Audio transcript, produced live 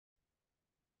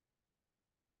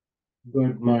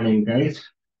Good morning, guys.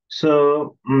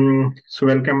 So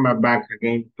welcome back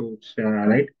again to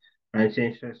right,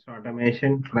 changeless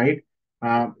automation, right?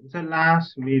 The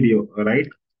last video, right?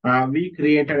 We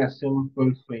created a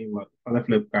simple framework for the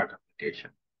Flipkart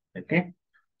application. Okay,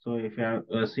 so if you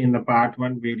have seen the part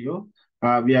 1 video,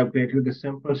 we have created the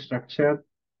simple structure.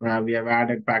 We have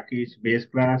added package base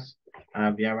class.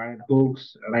 We have added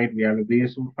hooks, right? We have a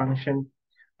reusable function,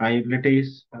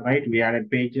 utilities, right? We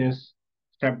added pages,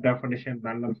 step definition,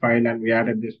 random file, and we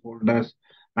added these folders,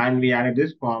 and we added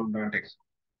this form.txt.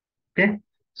 Okay.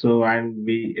 So, and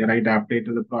we write update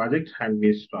to the project and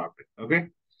we stop it. Okay.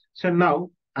 So now,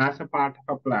 as a part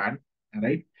of a plan,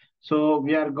 right? So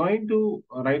we are going to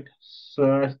write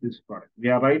search this product. We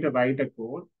are going to write a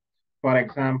code. For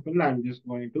example, I'm just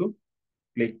going to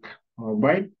click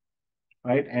mobile,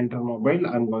 right? Enter mobile.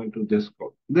 I'm going to this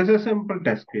code. This is a simple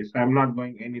test case. I'm not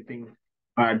going anything,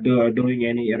 doing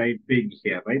any right big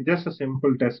here, right? Just a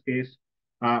simple test case.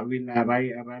 We'll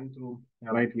run through,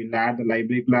 right? We'll add the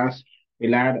library class,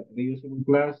 we'll add reusable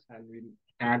class, and we'll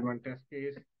add one test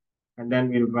case, and then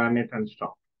we'll run it and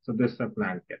stop. So this is the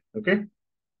plan here, okay?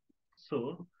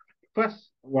 So first,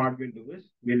 what we'll do is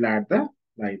we'll add the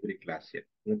library class here,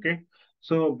 okay?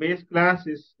 So base class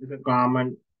is a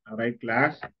common, right,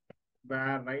 class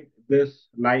where right this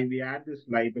live we add this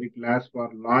library class for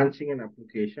launching an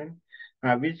application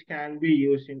which can be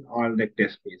used in all the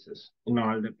test cases in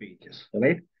all the pages,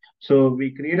 right? So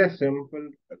we create a simple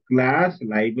class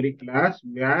library class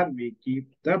where we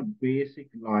keep the basic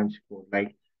launch code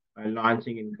like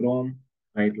launching in Chrome,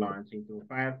 right? Launching through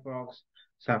Firefox,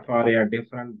 Safari are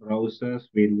different browsers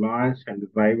we launch, and the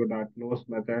driver.close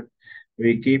method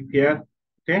we keep here,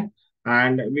 okay?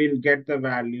 And we'll get the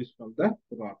values from the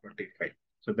property file.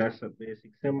 So that's a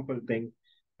basic simple thing,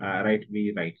 right?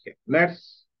 We write here.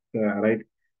 Let's write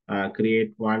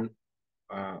create one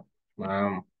uh,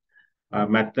 um,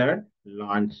 method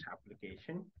launch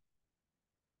application.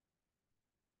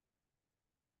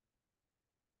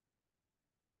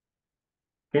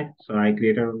 Okay, so I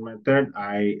created a method.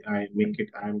 I make it.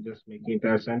 I'm just making it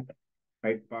as an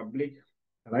right public,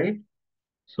 right?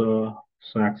 So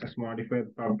access modifier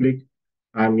public.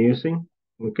 I'm using,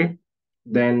 okay.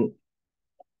 Then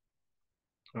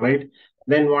right?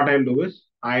 Then what I'll do is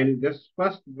I'll just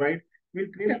first write, we'll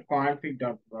create a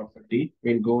config.property.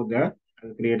 We'll go there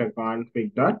and create a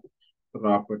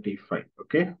config.property file.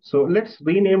 Okay. So let's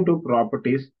rename to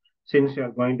properties since you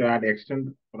are going to add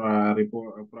extend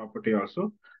property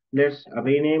also. Let's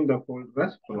rename the folder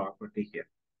as property here.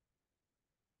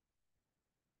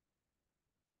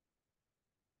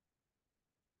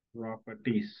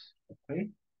 Properties. Okay.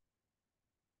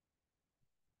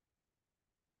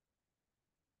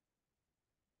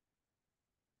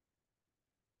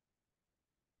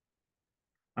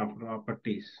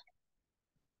 Properties.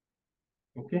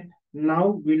 Okay.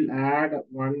 Now we'll add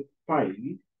one file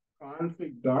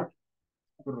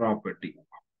config.property.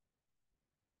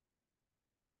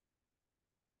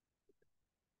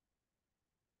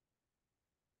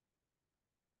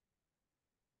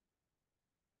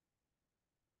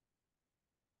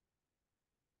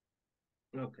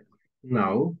 Okay.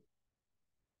 Now,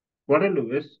 what I'll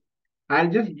do is, I'll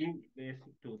just give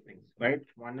basic two things, right?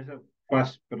 One is a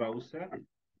first browser,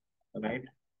 right?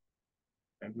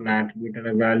 An attribute and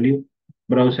a value.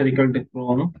 Browser equal to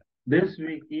Chrome. This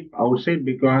we keep outside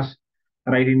because,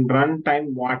 right, in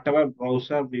runtime, whatever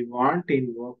browser we want to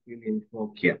invoke, we'll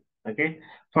invoke here. Okay.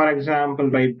 For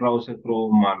example, right, browser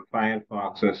Chrome or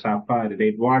Firefox or Safari,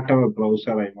 right, whatever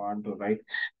browser I want to write,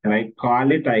 right,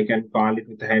 call it. I can call it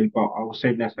with the help of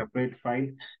outside a separate file,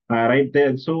 right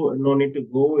there. So no need to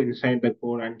go inside the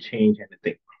code and change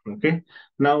anything. Okay.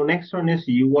 Now next one is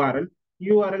URL.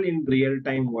 URL in real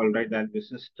time world, right? There'll be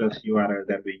systress URL,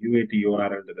 there'll be UAT URL,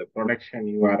 there'll be production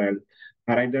URL,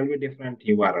 all right? There'll be different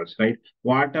URLs, right?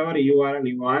 Whatever URL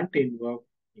you want in work,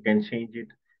 you can change it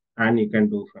and you can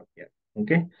do from here.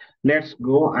 Okay, let's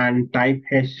go and type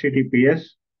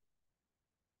HTTPS.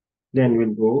 Then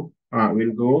we'll go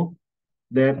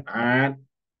there and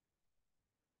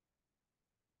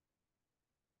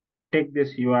take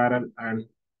this URL and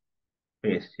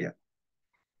paste here.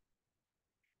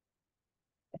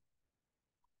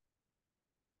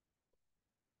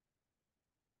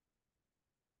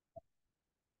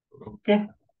 Okay,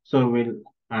 so we'll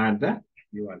add the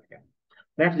URL here.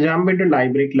 Let's jump into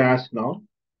library class now.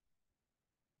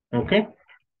 Okay.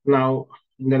 Now,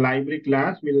 in the library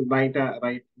class, we'll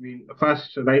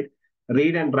first write,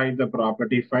 read and write the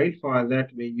property file. For that,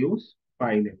 we use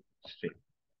file input string.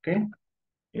 Okay.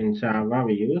 In Java,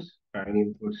 we use file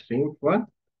input string for,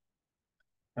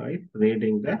 right,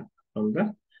 reading the, from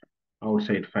the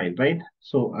outside file, right?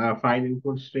 So file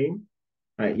input stream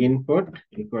input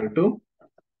equal to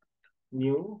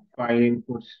new file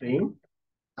input stream.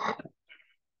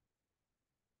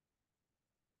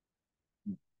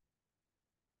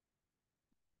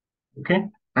 Okay,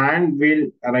 and we'll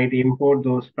write import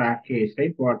those package,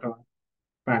 right? Whatever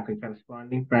package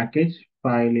corresponding package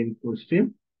file input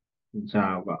stream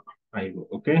Java IO.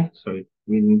 Okay, so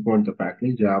we import the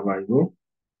package Java IO.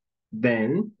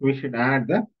 Then we should add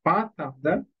the path of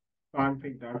the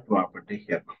config.property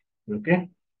here. Okay,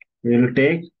 we will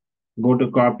take go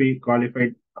to copy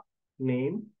qualified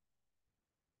name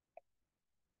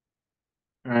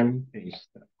and paste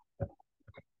that.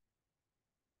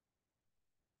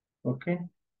 Okay,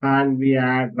 and we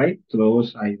add right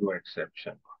throws IO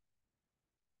exception.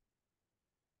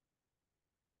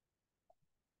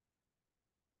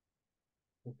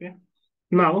 Okay,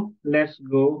 now let's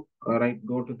go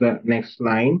go to the next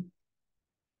line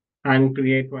and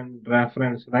create one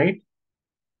reference, right?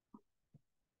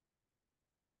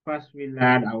 First we'll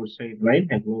add outside, right?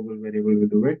 A global variable will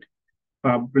do it.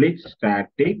 Public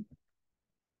static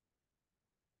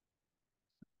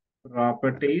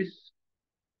properties,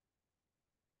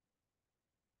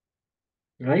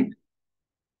 right?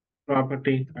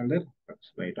 Property under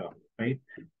right on, right?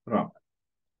 Prop.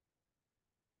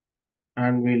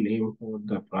 And we'll import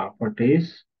the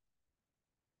properties.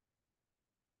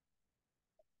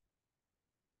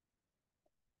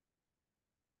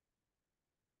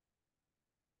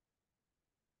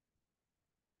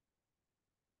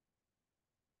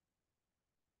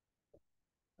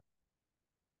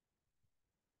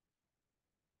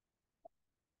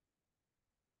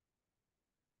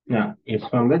 Yeah, it's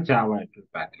from the Java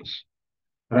package,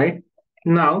 right?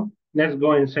 Now let's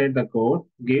go inside the code.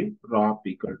 Give prop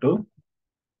equal to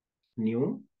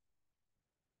new,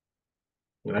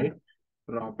 right?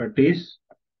 Properties.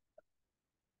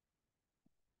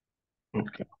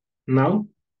 Okay. Now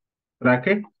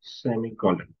bracket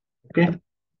semicolon. Okay.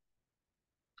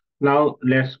 Now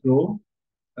let's go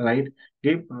right.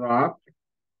 Give prop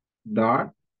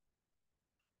dot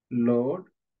load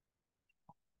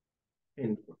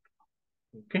input.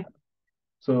 Okay.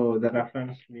 So the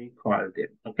reference we called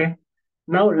it. Okay.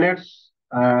 Now let's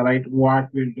write what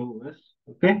we'll do is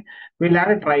okay. We'll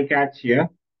add a try catch here.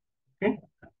 Okay.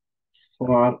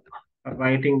 For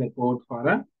writing the code for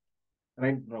a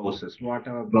right browsers,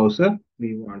 whatever browser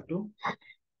we want to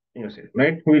use it.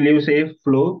 Right. We'll use a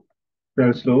flow,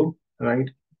 else loop, right?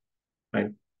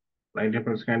 Right. Right.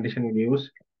 Different condition we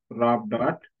use prop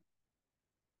dot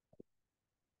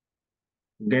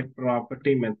get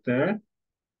property method.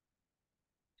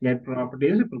 Get property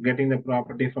is getting the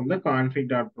property from the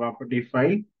config.property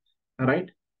file,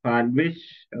 right? And which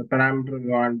parameter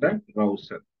you want the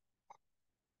browser.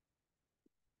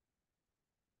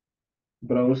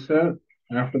 Browser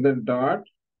after the dot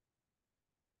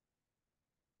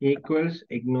equals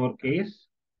ignore case.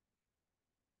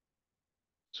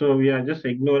 So we are just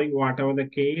ignoring whatever the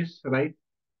case, right,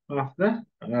 of the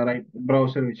right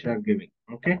browser which you are giving.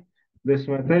 Okay. This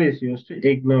method is used to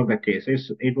ignore the case.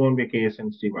 It won't be case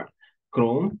sensitive one.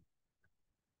 Chrome,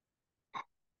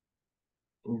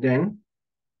 then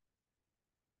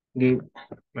give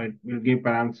right, we'll give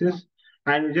parenthesis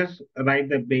and we just write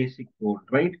the basic code,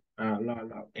 right?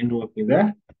 Invoking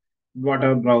the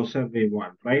whatever browser we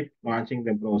want, right? Launching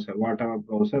the browser, whatever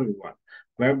browser we want.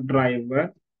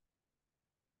 WebDriver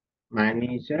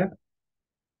manager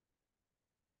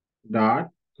dot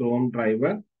Chrome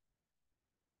driver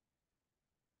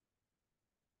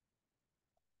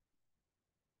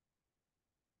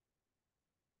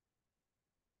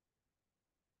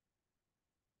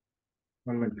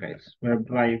one minute guys.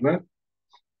 WebDriver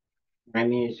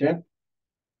manager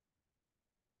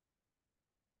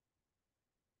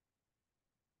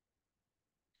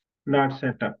dot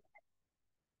setup.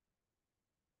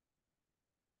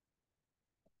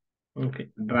 Okay,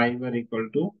 driver equal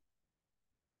to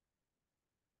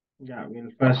yeah.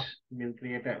 We'll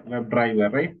create a web driver,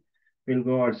 right? We'll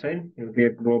go outside. We'll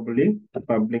create globally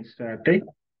public static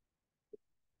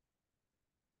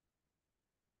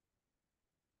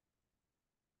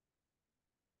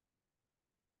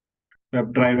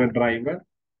web driver.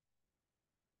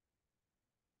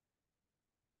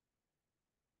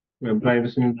 Web driver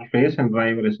is an interface and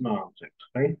driver is an object,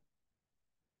 right?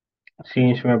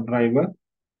 Change web driver.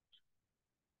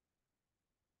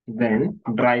 Then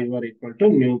driver equal to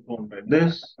new Chrome driver.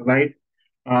 This right.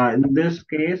 In this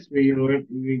case, we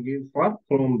give for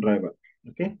Chrome driver.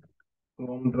 Okay,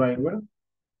 Chrome driver.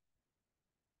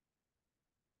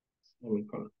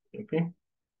 Okay,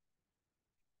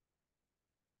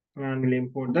 and we'll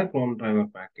import the Chrome driver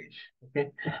package.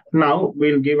 Okay. Now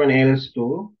we'll give an else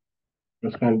to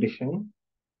this condition.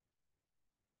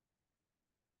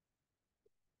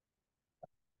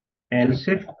 Else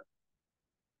if,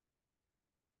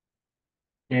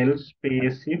 else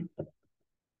space if,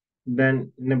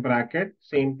 then in a bracket,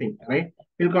 same thing, right?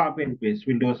 We'll copy and paste.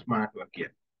 We'll do a smart work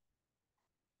here.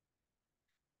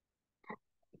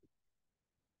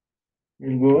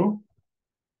 We'll go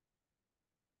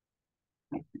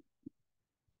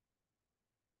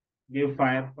give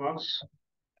Firefox.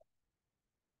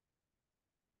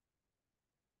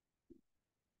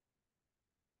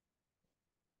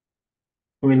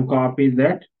 We'll copy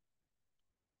that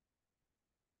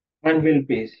and we'll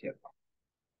paste here.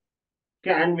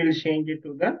 Okay, and we'll change it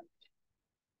to the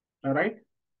right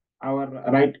our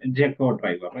right Gecko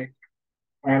driver, right?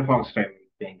 Firefox driver.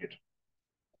 We'll change it.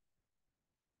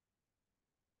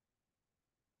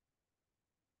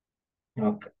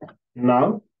 Okay.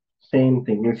 Now same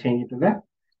thing. We'll change it to the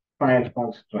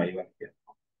Firefox driver here.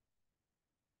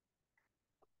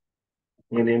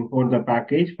 We'll import the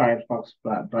package Firefox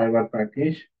driver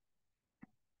package.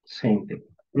 Same thing.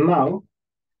 Now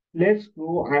let's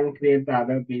go and create the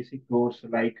other basic codes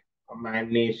like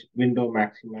manage, window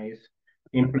maximize,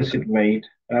 implicit wait.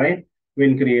 All right.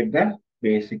 We'll create the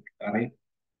basic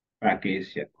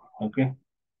package here. Okay.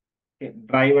 Okay.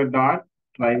 Driver dot,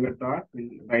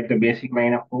 we'll write the basic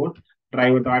line of code.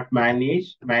 Driver dot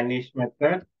manage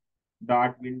method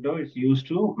dot window is used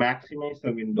to maximize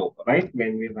the window, right?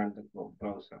 When we run the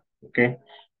browser. Okay.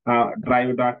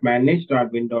 Driver dot manage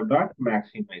dot window dot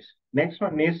maximize. Next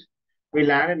one is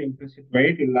we'll add an implicit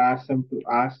wait. We'll ask them to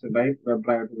ask the right web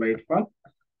driver to wait for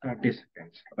 30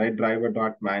 seconds. Right? Driver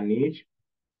dot manage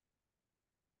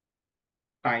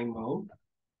timeout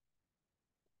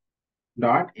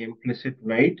dot implicit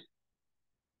wait.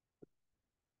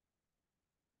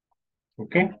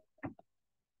 Okay.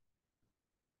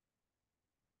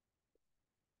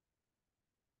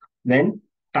 Then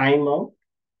timeout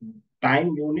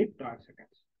time unit dot seconds.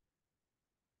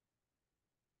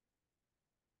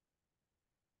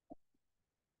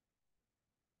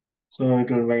 So it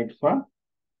will wait for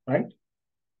right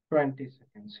 20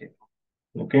 seconds here.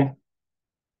 Okay.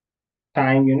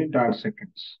 Time unit dot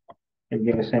seconds. I'll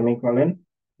give a semicolon.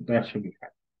 That should be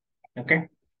fine. Okay.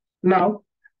 Now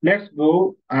let's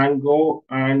go and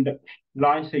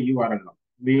launch the URL.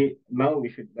 We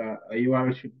should the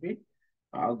URL should be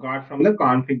got from the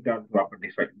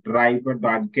config.property file.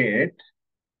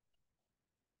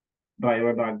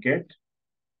 Driver.get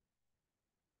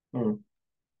hmm,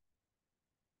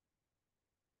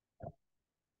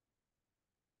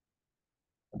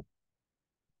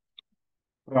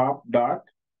 prop dot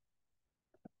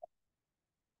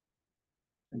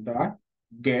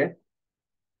get.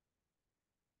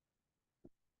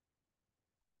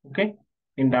 Okay.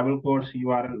 In double quotes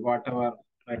URL whatever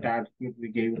attribute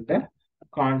we gave in the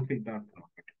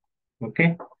config.property.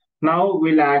 Okay. Now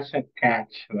we'll add a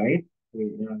catch, right? We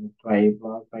try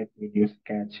right, we use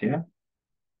catch here.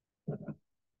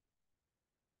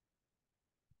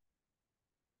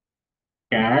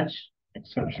 Catch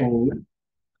exception.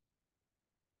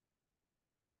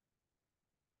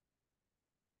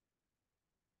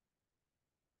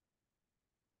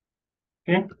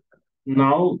 Okay.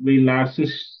 Now we'll add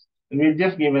we'll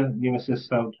just give us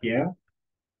this out here.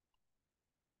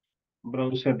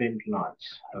 Browser didn't launch.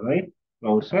 All right.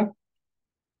 Browser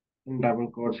in double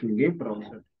quotes we'll give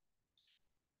browser.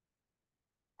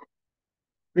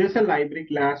 This is a library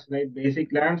class, right? Basic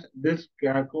class. This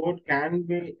code can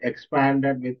be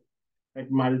expanded with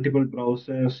multiple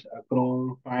browsers,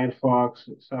 Chrome, Firefox,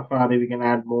 Safari. We can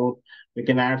add more. We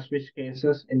can add switch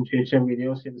cases in future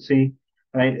videos. You'll see,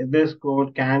 right? This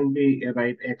code can be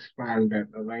expanded,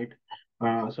 right?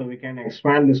 So we can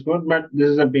expand this code, but this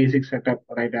is a basic setup,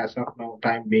 right? As of now,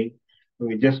 time being,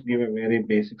 we just give a very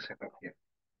basic setup here.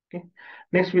 Okay.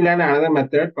 Next, we'll add another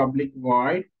method, public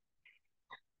void,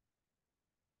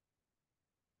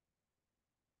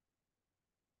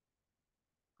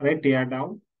 right? Tear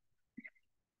down.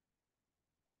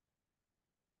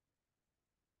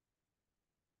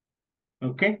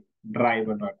 Okay.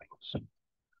 Driver.close.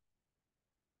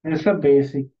 It's a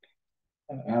basic,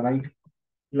 right?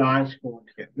 Large code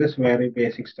here. This very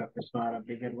basic stuff is not a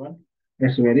bigger one.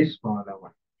 It's very smaller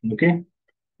one. Okay.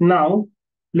 Now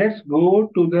let's go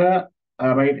to the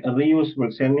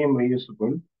reusable Selenium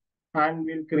reusable, and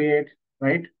we'll create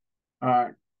right uh,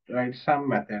 some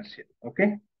methods here.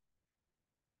 Okay.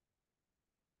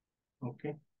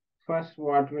 Okay. First,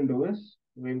 what we'll do is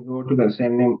we'll go to the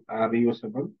Selenium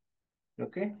reusable.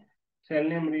 Okay.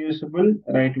 Selenium reusable.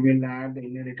 Right. We'll add the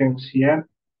inheritance here.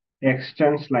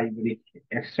 extends library,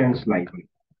 extends library.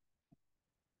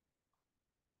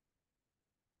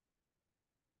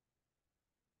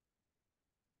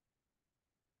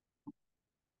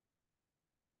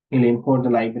 We'll import the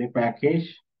library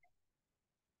package.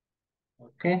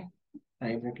 Okay,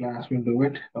 library class will do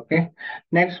it. Okay,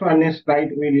 next one is right.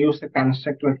 We'll use the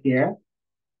constructor here.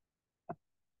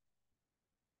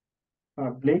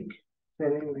 Public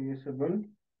selling reusable.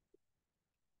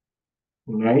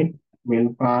 Right.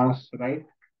 We'll pass right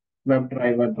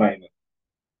driver.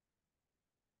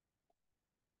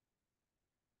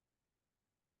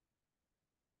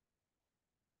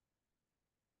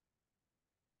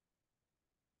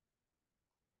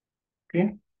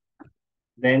 Okay.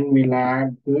 Then we'll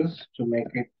add this to make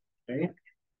it right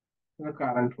the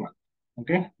current one.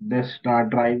 Okay. This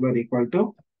driver equal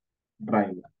to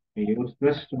driver. We use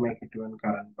this to make it one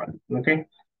current one. Okay.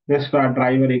 This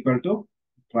driver equal to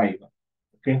driver.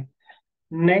 Okay.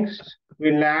 Next,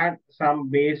 we'll add some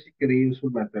basic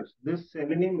reusable methods. This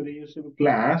Selenium reusable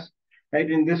class,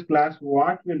 right? In this class,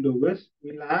 what we'll do is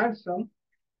we'll add some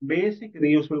basic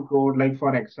reusable code, like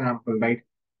for example, right?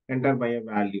 Enter by a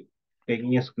value,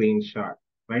 taking a screenshot,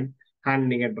 right?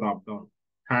 Handling a drop down,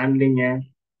 handling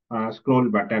a scroll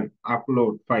button,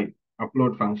 upload file,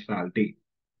 upload functionality,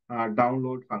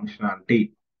 download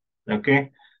functionality.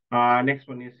 Okay. Next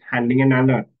one is handling an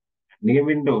alert, handling a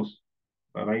windows,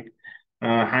 all right?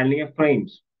 Handling a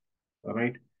frames, all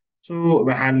right? So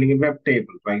we're handling a web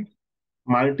table, right?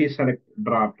 Multi-select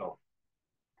drop down,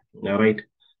 all right?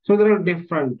 So there are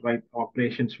different right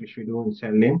operations which we do in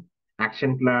Selenium.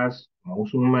 Action class,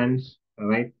 mouse movements, all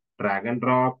right? Drag and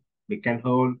drop, click and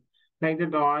hold. Like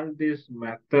that, all these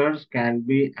methods can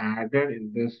be added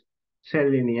in this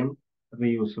Selenium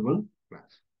reusable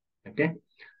class. Okay.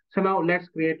 So now let's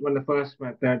create one the first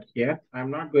method here.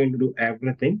 I'm not going to do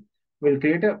everything. We'll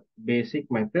create a basic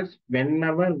methods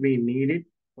whenever we need it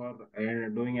for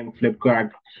doing a Flipkart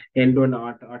end-to-end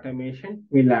automation.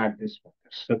 We'll add this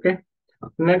methods. Okay.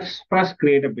 Let's first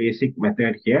create a basic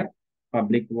method here.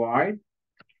 Public void.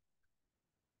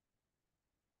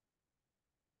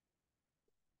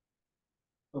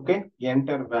 Okay.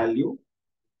 Enter value.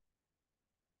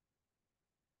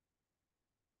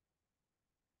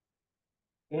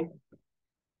 Okay.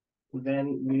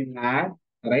 Then we'll add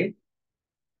right.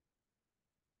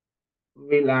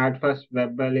 We'll add first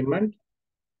web element.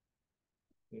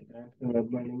 We'll add the web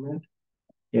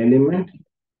element,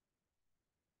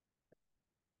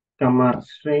 comma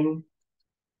string,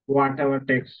 whatever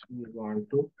text we want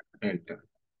to enter.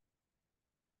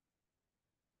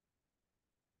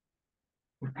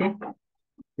 Okay,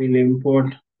 we'll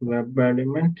import web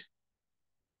element.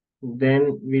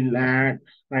 Then we'll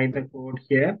write the code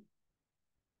here.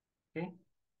 Okay,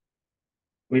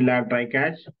 we'll add try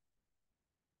catch,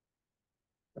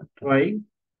 try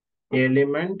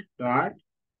element dot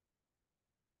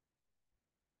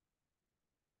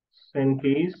send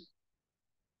piece.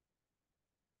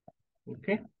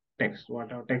 Okay, text,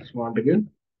 whatever text we want to give,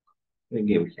 we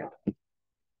give here.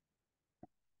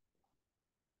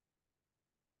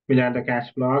 We'll add the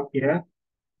catch block here,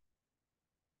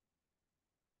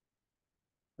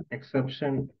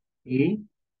 exception E,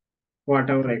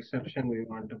 whatever exception we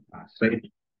want to pass, right?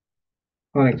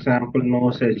 For example,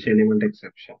 no such element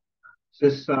exception.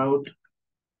 Sys out,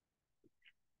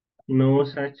 no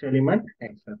such element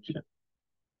exception.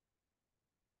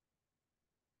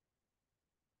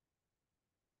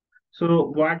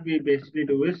 So what we basically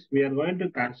do is we are going to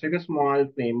construct a small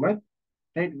framework,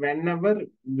 right? Whenever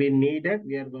we need it,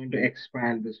 we are going to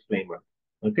expand this framework.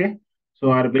 Okay. So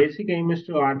our basic aim is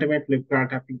to automate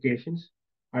Flipkart applications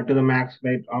to the max,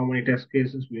 right? How many test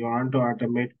cases we want to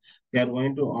automate, we are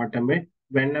going to automate.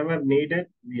 Whenever needed,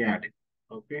 we add it.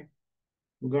 Okay.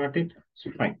 Got it? So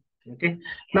fine. Okay.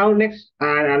 Now next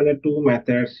add another two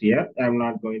methods here. I'm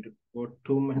not going to go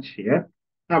too much here.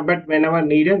 But whenever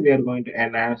needed, we are going to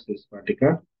enhance this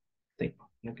particular thing.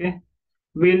 Okay.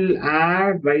 We'll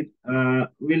add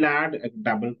a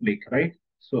double click, right?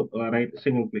 So right,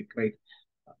 single click, right?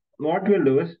 What we'll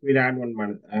do is we'll add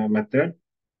one method,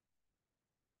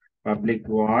 public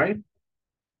void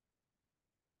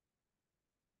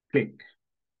click,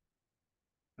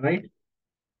 right?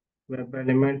 Web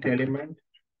element,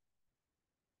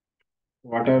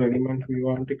 whatever element we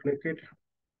want to click it.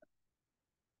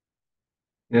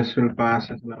 This will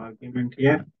pass as an argument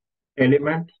here,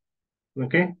 element.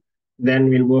 Okay. Then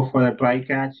we'll go for the try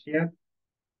catch here.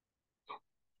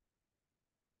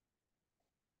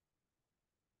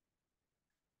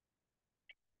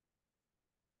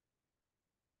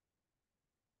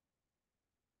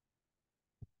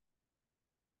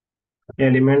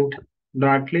 Element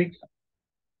dot click.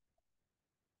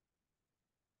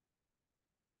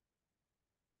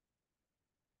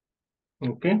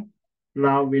 Okay.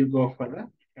 Now we'll go for the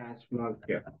catch block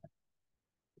here.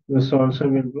 This also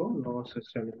will go no such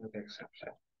element exception.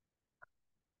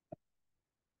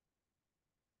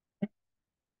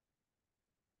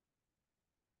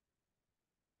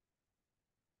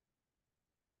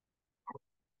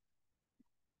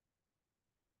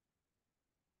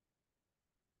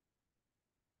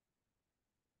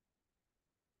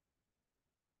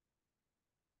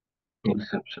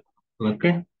 Exception.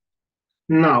 Okay.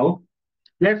 Now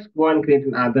let's go and create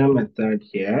another method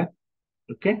here.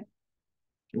 Okay.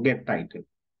 Get title.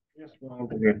 Just want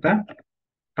to get the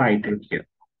title here.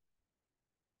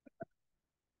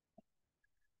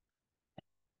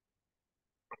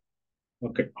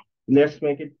 Okay. Let's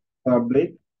make it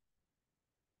public.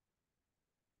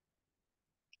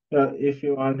 If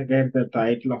you want to get the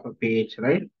title of a page,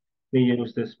 right? We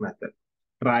use this method.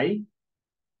 Try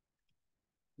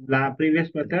the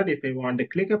previous method. If I want to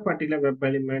click a particular web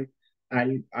element,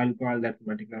 I'll call that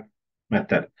particular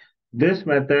method. This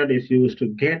method is used to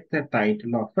get the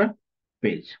title of a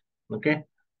page. Okay.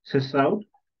 Sys out,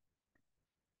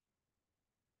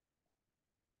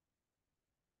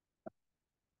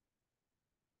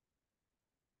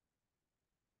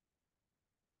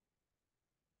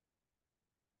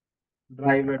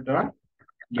 driver dot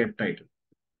get title.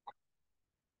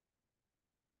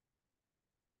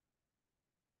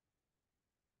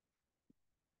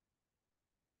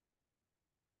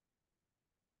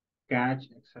 Catch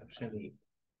exception E.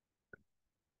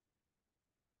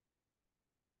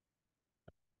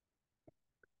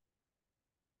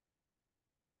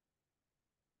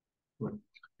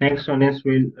 Next one is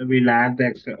we'll add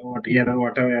the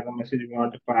whatever error message we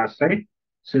want to pass, right?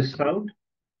 Sys out,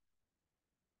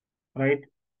 right?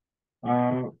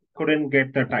 Couldn't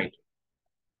get the title.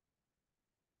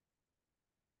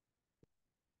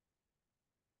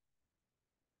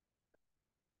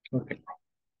 Okay.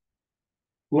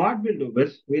 What we'll do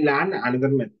is we'll add another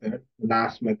method,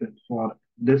 last method for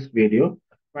this video.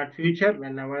 But future,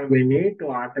 whenever we need to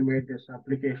automate this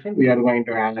application, we are going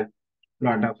to add a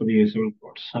lot of reusable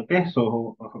codes. Okay,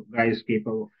 so guys keep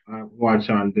a watch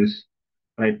on this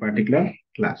right particular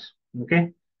class.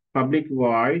 Okay, public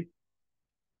void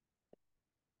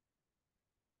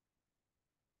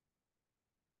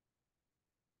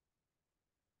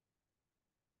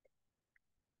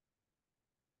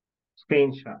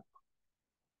screenshot.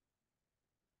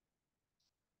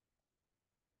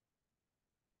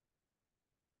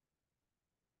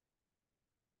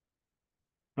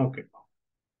 Okay,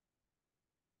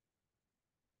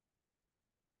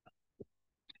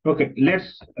 okay.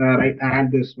 Let's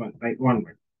add this one. Right, one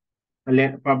minute.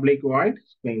 Let public void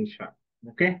screenshot.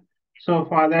 Okay. So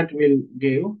for that, we'll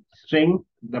give string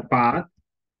the path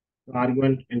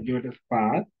argument and give it as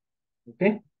path.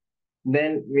 Okay.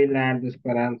 Then we'll add this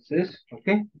parenthesis.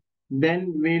 Okay.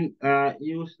 Then we'll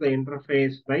use the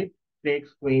interface, right? Take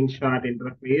screenshot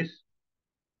interface.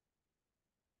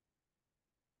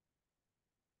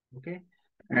 Okay.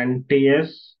 And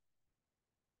TS.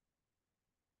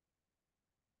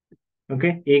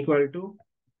 Okay. Equal to.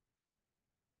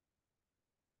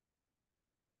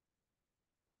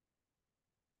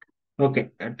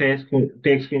 Okay. Take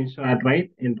screenshot, right?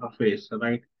 Interface,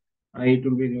 right? It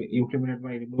will be implemented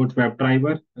by remote web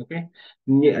driver. Okay.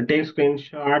 Take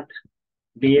screenshot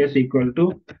ds equal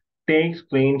to take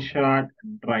screenshot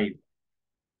drive.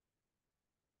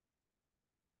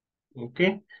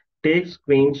 Okay. Take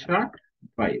screenshot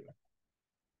drive.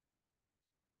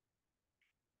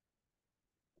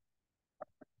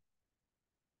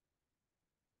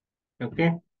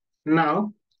 Okay.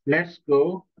 Now let's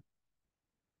go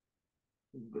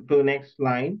to the next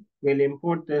line. We'll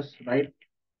import this right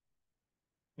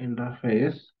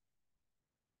interface.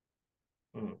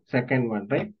 Second one,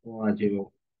 right? ORG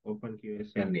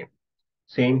OpenQA Selenium.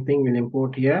 Same thing we'll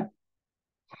import here.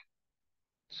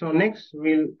 So next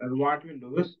we'll what we'll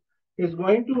do is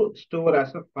going to store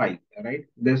as a file, right?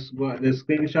 This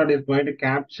screenshot is going to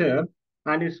capture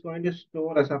and it's going to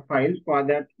store as a file. For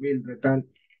that we'll return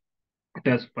it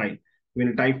as file.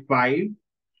 We'll type file,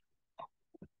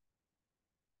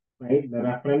 right? The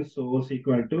reference source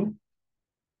equal to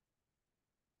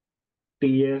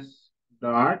ts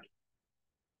dot.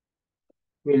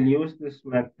 We'll use this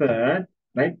method,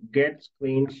 right? Get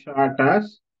screenshot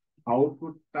as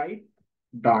output type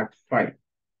dot file.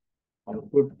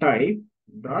 Output type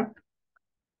dot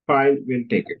file will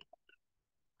take it.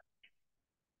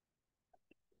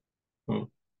 Hmm.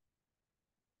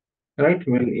 Right?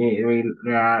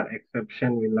 We'll add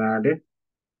exception. We'll add it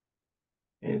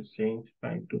and change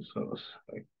file to source.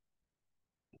 Right?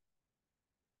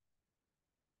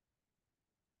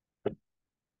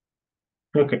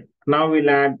 Okay. Now we'll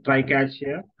add try catch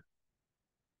here,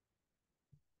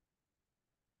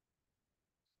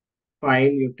 file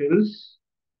utils,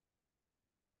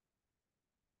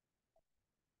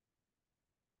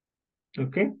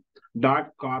 okay,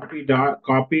 dot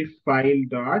copy file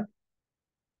dot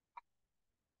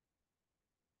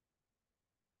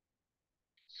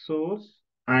source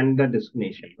and the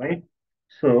destination, right?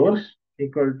 Source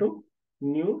equal to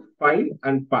new file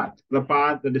and path. The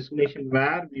path, the destination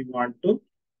where we want to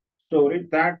store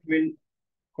it, that will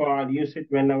use it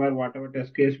whenever whatever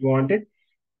test case you want it.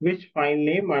 Which file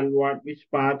name and which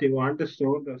path you want to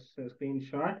store the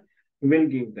screenshot will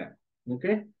give that.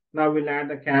 Okay. Now we'll add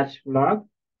the catch block.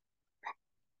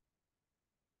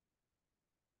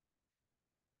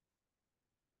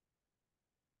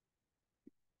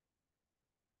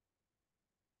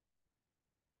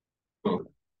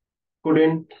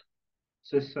 Couldn't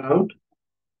sys out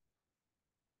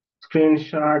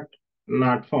screenshot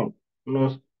not found.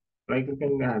 No, like you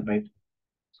can add right.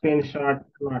 Screenshot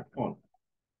not found.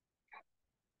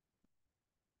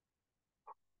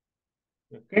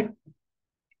 Okay.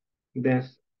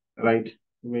 This right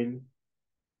will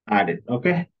add it.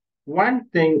 Okay. One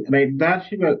thing, right, that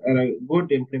should be a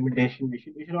good implementation. We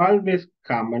should always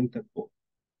comment the code.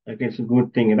 Like it's a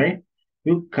good thing, right?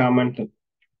 You comment the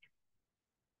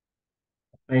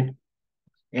right.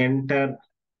 Enter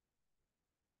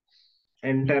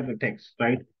enter the text,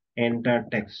 right? Enter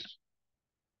text.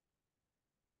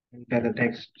 Enter the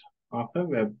text of a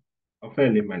web of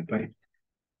an element, right?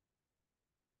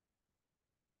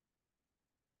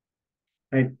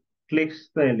 Right. Clicks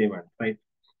the element, right?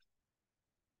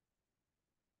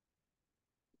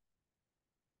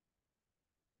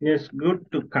 It's good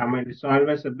to comment. It's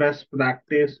always the best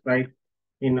practice, right?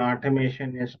 In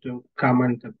automation is to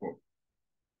comment the code,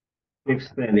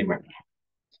 fix the element.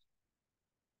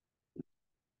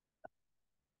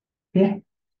 Okay.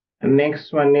 And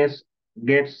next one is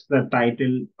gets the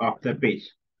title of the page.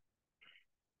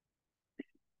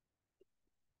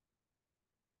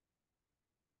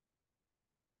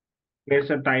 Gets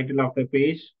the title of the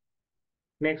page.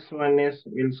 Next one is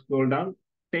we'll scroll down.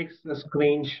 Takes the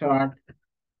screenshot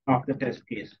of the test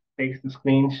case. Takes the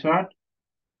screenshot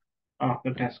of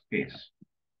the test case.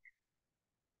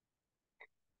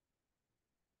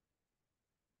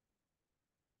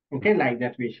 Okay, like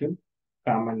that we should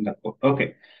comment the code.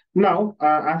 Okay. Now,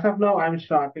 as of now, I'm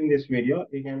stopping this video.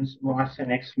 You can watch the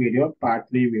next video, part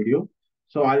 3 video.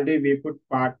 So already we put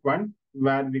part 1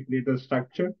 where we create the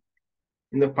structure.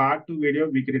 In the part 2 video,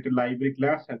 we create a library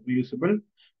class and reusable.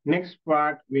 Next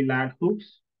part, we'll add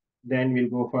hooks. Then we'll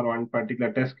go for one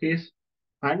particular test case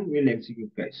and we'll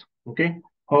execute, guys. Okay.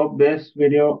 Hope this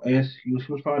video is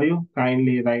useful for you.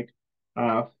 Kindly write.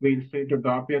 Feel free to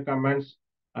drop your comments.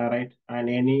 All right. And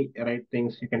any right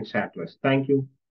things you can chat with us. Thank you.